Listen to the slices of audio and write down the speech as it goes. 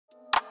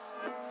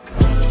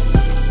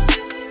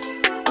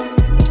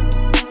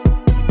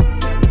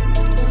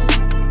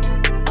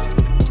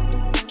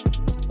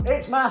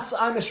Maths.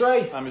 I'm Mr.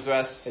 A. I'm Mr.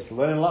 S. It's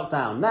Learning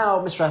Lockdown. Now,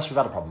 Mr. S, we've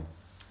had a problem.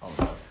 Oh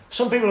no.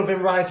 Some people have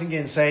been writing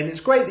in saying, it's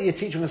great that you're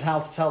teaching us how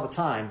to tell the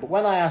time, but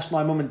when I asked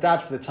my mum and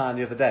dad for the time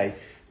the other day,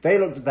 they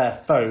looked at their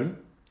phone,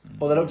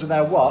 or they looked at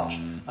their watch,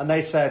 and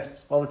they said,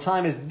 well, the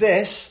time is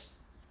this,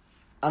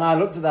 and I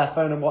looked at their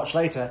phone and watch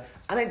later,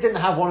 and it didn't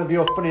have one of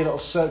your funny little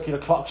circular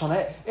clocks on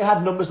it. It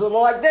had numbers that look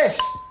like this.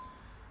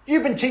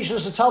 You've been teaching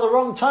us to tell the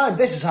wrong time.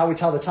 This is how we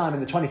tell the time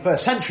in the 21st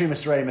century,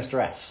 Mr. A, Mr.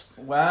 S.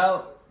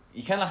 Well,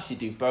 you can actually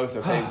do both,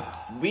 okay?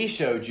 We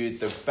showed you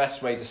the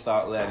best way to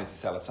start learning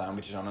to tell the time,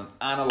 which is on an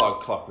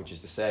analog clock, which is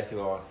the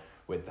circular one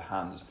with the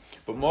hands.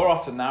 But more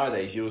often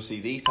nowadays, you'll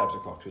see these types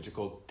of clocks, which are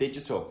called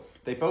digital.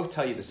 They both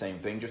tell you the same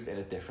thing, just in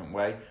a different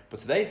way. But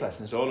today's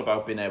lesson is all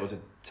about being able to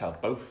tell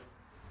both.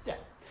 Yeah.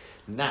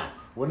 Now,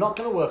 we're not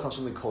going to work on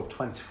something called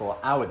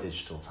 24-hour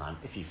digital time.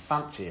 If you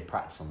fancy a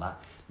practice on that,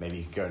 maybe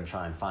you could go and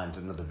try and find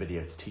another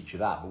video to teach you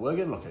that. But we're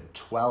going to look at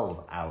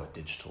 12-hour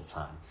digital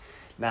time.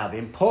 Now, the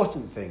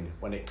important thing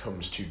when it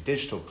comes to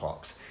digital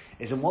clocks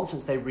is in one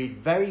sense they read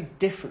very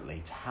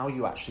differently to how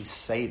you actually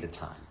say the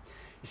time.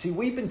 You see,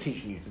 we've been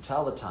teaching you to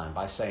tell the time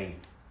by saying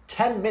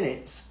 10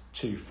 minutes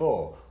to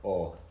 4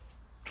 or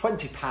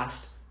 20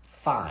 past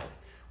 5,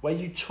 where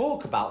you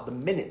talk about the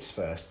minutes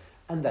first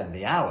and then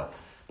the hour.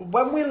 But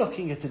when we're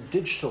looking at a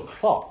digital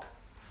clock,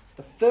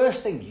 the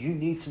first thing you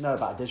need to know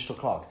about a digital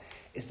clock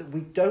is that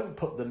we don't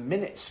put the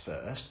minutes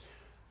first,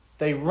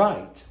 they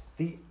write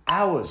the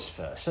hours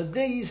first. So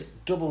these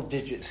double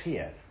digits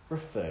here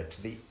refer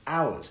to the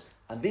hours.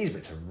 And these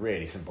bits are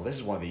really simple. This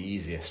is one of the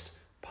easiest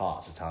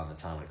parts of telling the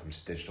time when it comes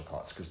to digital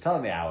clocks, because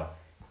telling the hour,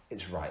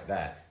 it's right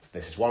there. So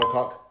this is 1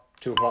 o'clock,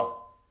 2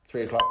 o'clock,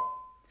 3 o'clock,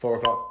 4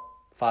 o'clock,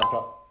 5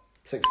 o'clock,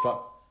 6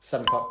 o'clock,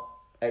 7 o'clock,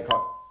 8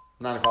 o'clock,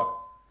 9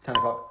 o'clock, 10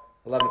 o'clock,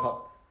 11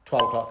 o'clock,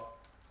 12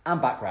 o'clock,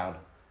 and background,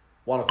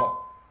 1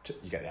 o'clock,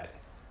 you get the idea.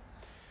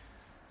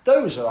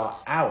 Those are our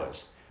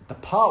hours. The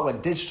part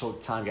when digital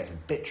time gets a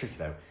bit tricky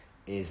though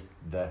is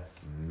the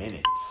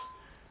minutes.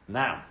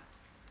 Now,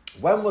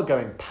 when we're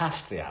going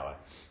past the hour,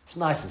 it's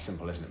nice and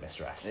simple, isn't it,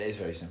 Mr. S? It is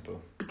very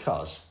simple.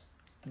 Because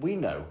we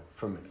know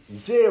from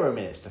 0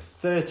 minutes to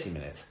 30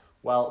 minutes,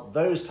 well,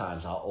 those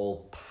times are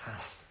all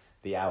past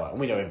the hour. And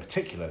we know in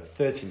particular that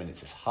 30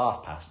 minutes is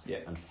half past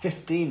and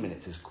 15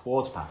 minutes is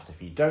quarter past.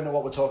 If you don't know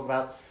what we're talking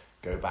about,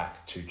 go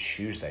back to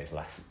Tuesday's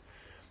lesson.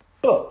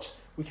 But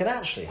we can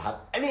actually have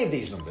any of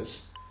these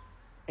numbers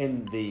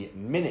in the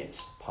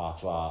minutes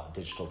part of our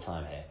digital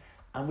time here,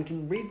 and we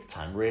can read the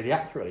time really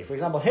accurately. For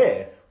example,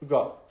 here we've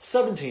got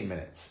 17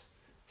 minutes.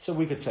 So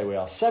we could say we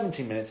are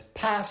 17 minutes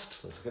past,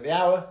 let's look at the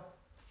hour,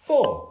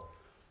 4.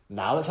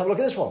 Now let's have a look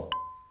at this one.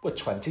 We're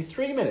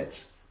 23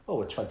 minutes. Well,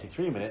 we're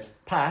 23 minutes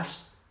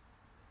past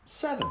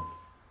 7.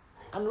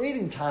 And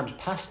reading times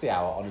past the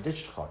hour on a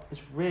digital clock is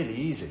really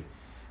easy.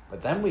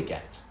 But then we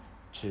get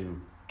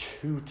to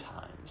 2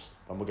 times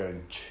when we're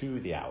going to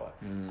the hour.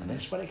 And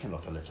this is when it can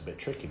look a little bit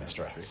tricky,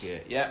 Mr. S.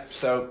 Yeah,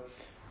 so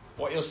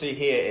what you'll see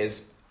here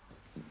is,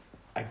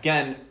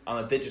 again,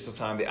 on a digital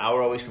time, the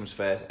hour always comes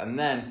first. And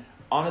then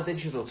on a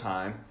digital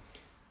time,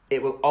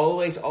 it will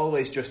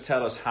always just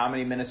tell us how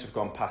many minutes have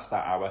gone past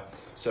that hour.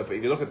 So if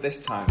you look at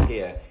this time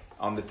here,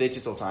 on the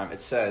digital time,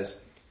 it says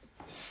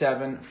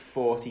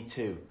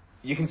 7:42.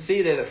 You can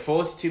see there that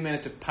 42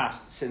 minutes have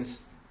passed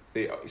since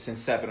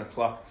 7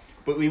 o'clock.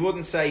 But we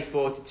wouldn't say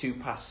 42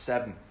 past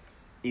 7,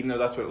 even though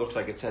that's what it looks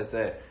like it says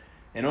there.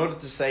 In order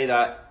to say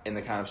that in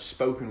the kind of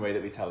spoken way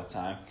that we tell the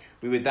time,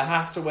 we would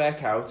have to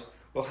work out,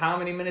 well, how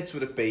many minutes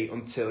would it be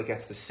until it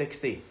gets to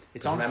 60?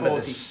 It's on remember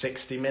 40. there's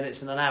 60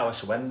 minutes in an hour,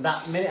 so when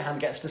that minute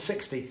hand gets to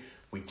 60,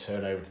 we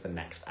turn over to the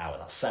next hour.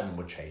 That 7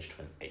 would change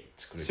to an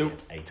 8, because it would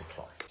be at 8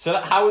 o'clock. So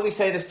how would we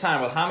say this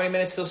time? Well, how many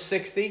minutes till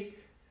 60?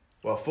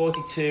 Well,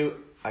 42,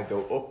 I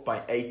go up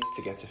by 8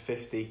 to get to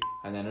 50,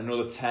 and then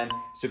another 10, so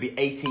it'd be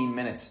 18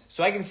 minutes.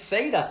 So I can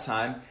say that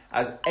time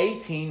as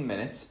 18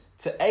 minutes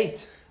to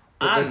 8.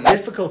 But and the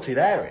difficulty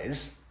there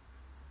is,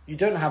 you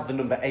don't have the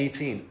number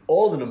 18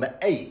 or the number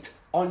 8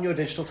 on your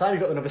digital time.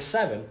 You've got the number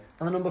 7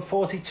 and the number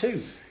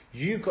 42.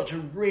 You've got to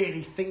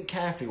really think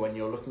carefully when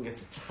you're looking at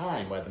a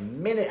time where the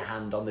minute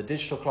hand on the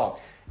digital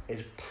clock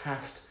is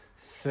past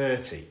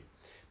 30.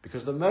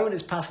 Because the moment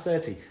it's past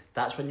 30,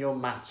 that's when your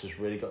maths has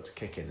really got to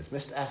kick in. As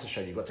Mr. S has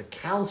shown, you've got to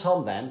count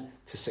on then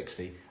to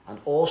 60. And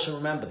also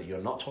remember that you're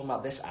not talking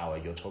about this hour,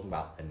 you're talking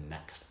about the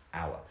next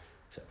hour.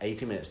 So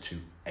 80 minutes to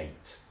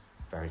 8.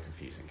 Very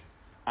confusing.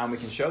 And we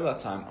can show that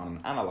time on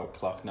an analog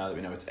clock now that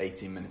we know it's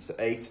 18 minutes to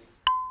 8.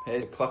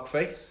 Here's the clock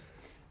face.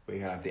 We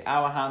have the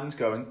hour hand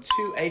going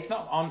to 8,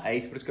 not on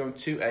 8, but it's going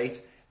to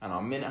 8. And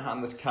our minute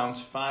hand that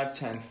counts 5,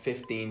 10,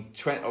 15,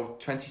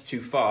 20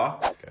 too far.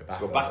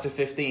 Go back to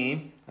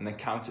 15 and then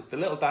count it, the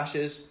little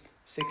dashes,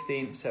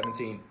 16,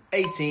 17,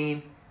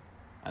 18.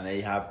 And there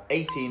you have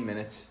 18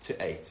 minutes to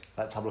 8.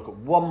 Let's have a look at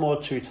one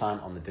more 2 time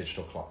on the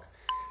digital clock.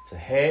 So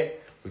here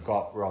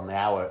we're on the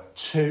hour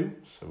 2.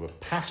 So we're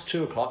past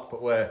 2 o'clock,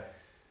 but we're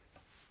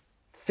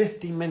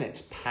 50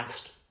 minutes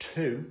past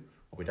 2.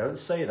 Well, we don't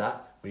say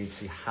that. We need to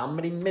see how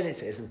many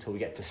minutes it is until we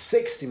get to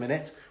 60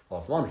 minutes.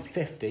 Well, I've won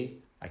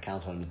 50. I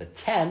count on another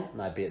 10,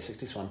 and I'd be at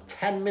 60, so I'm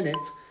 10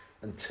 minutes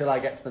until I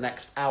get to the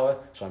next hour.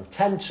 So I'm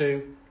 10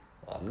 to,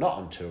 well, I'm not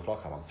on 2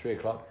 o'clock, I'm on 3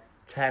 o'clock,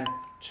 10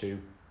 to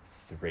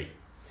 3.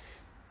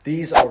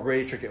 These are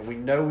really tricky, and we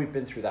know we've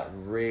been through that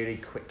really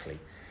quickly.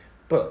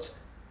 But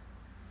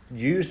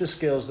use the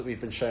skills that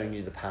we've been showing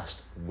you the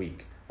past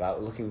week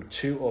about looking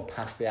to or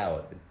past the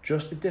hour.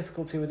 Just the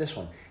difficulty with this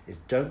one is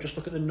don't just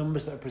look at the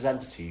numbers that are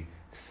presented to you.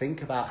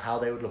 Think about how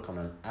they would look on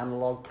an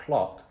analog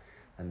clock,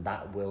 and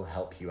that will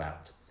help you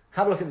out.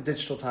 Have a look at the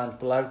digital times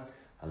below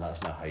and let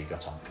us know how you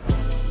got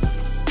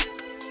on.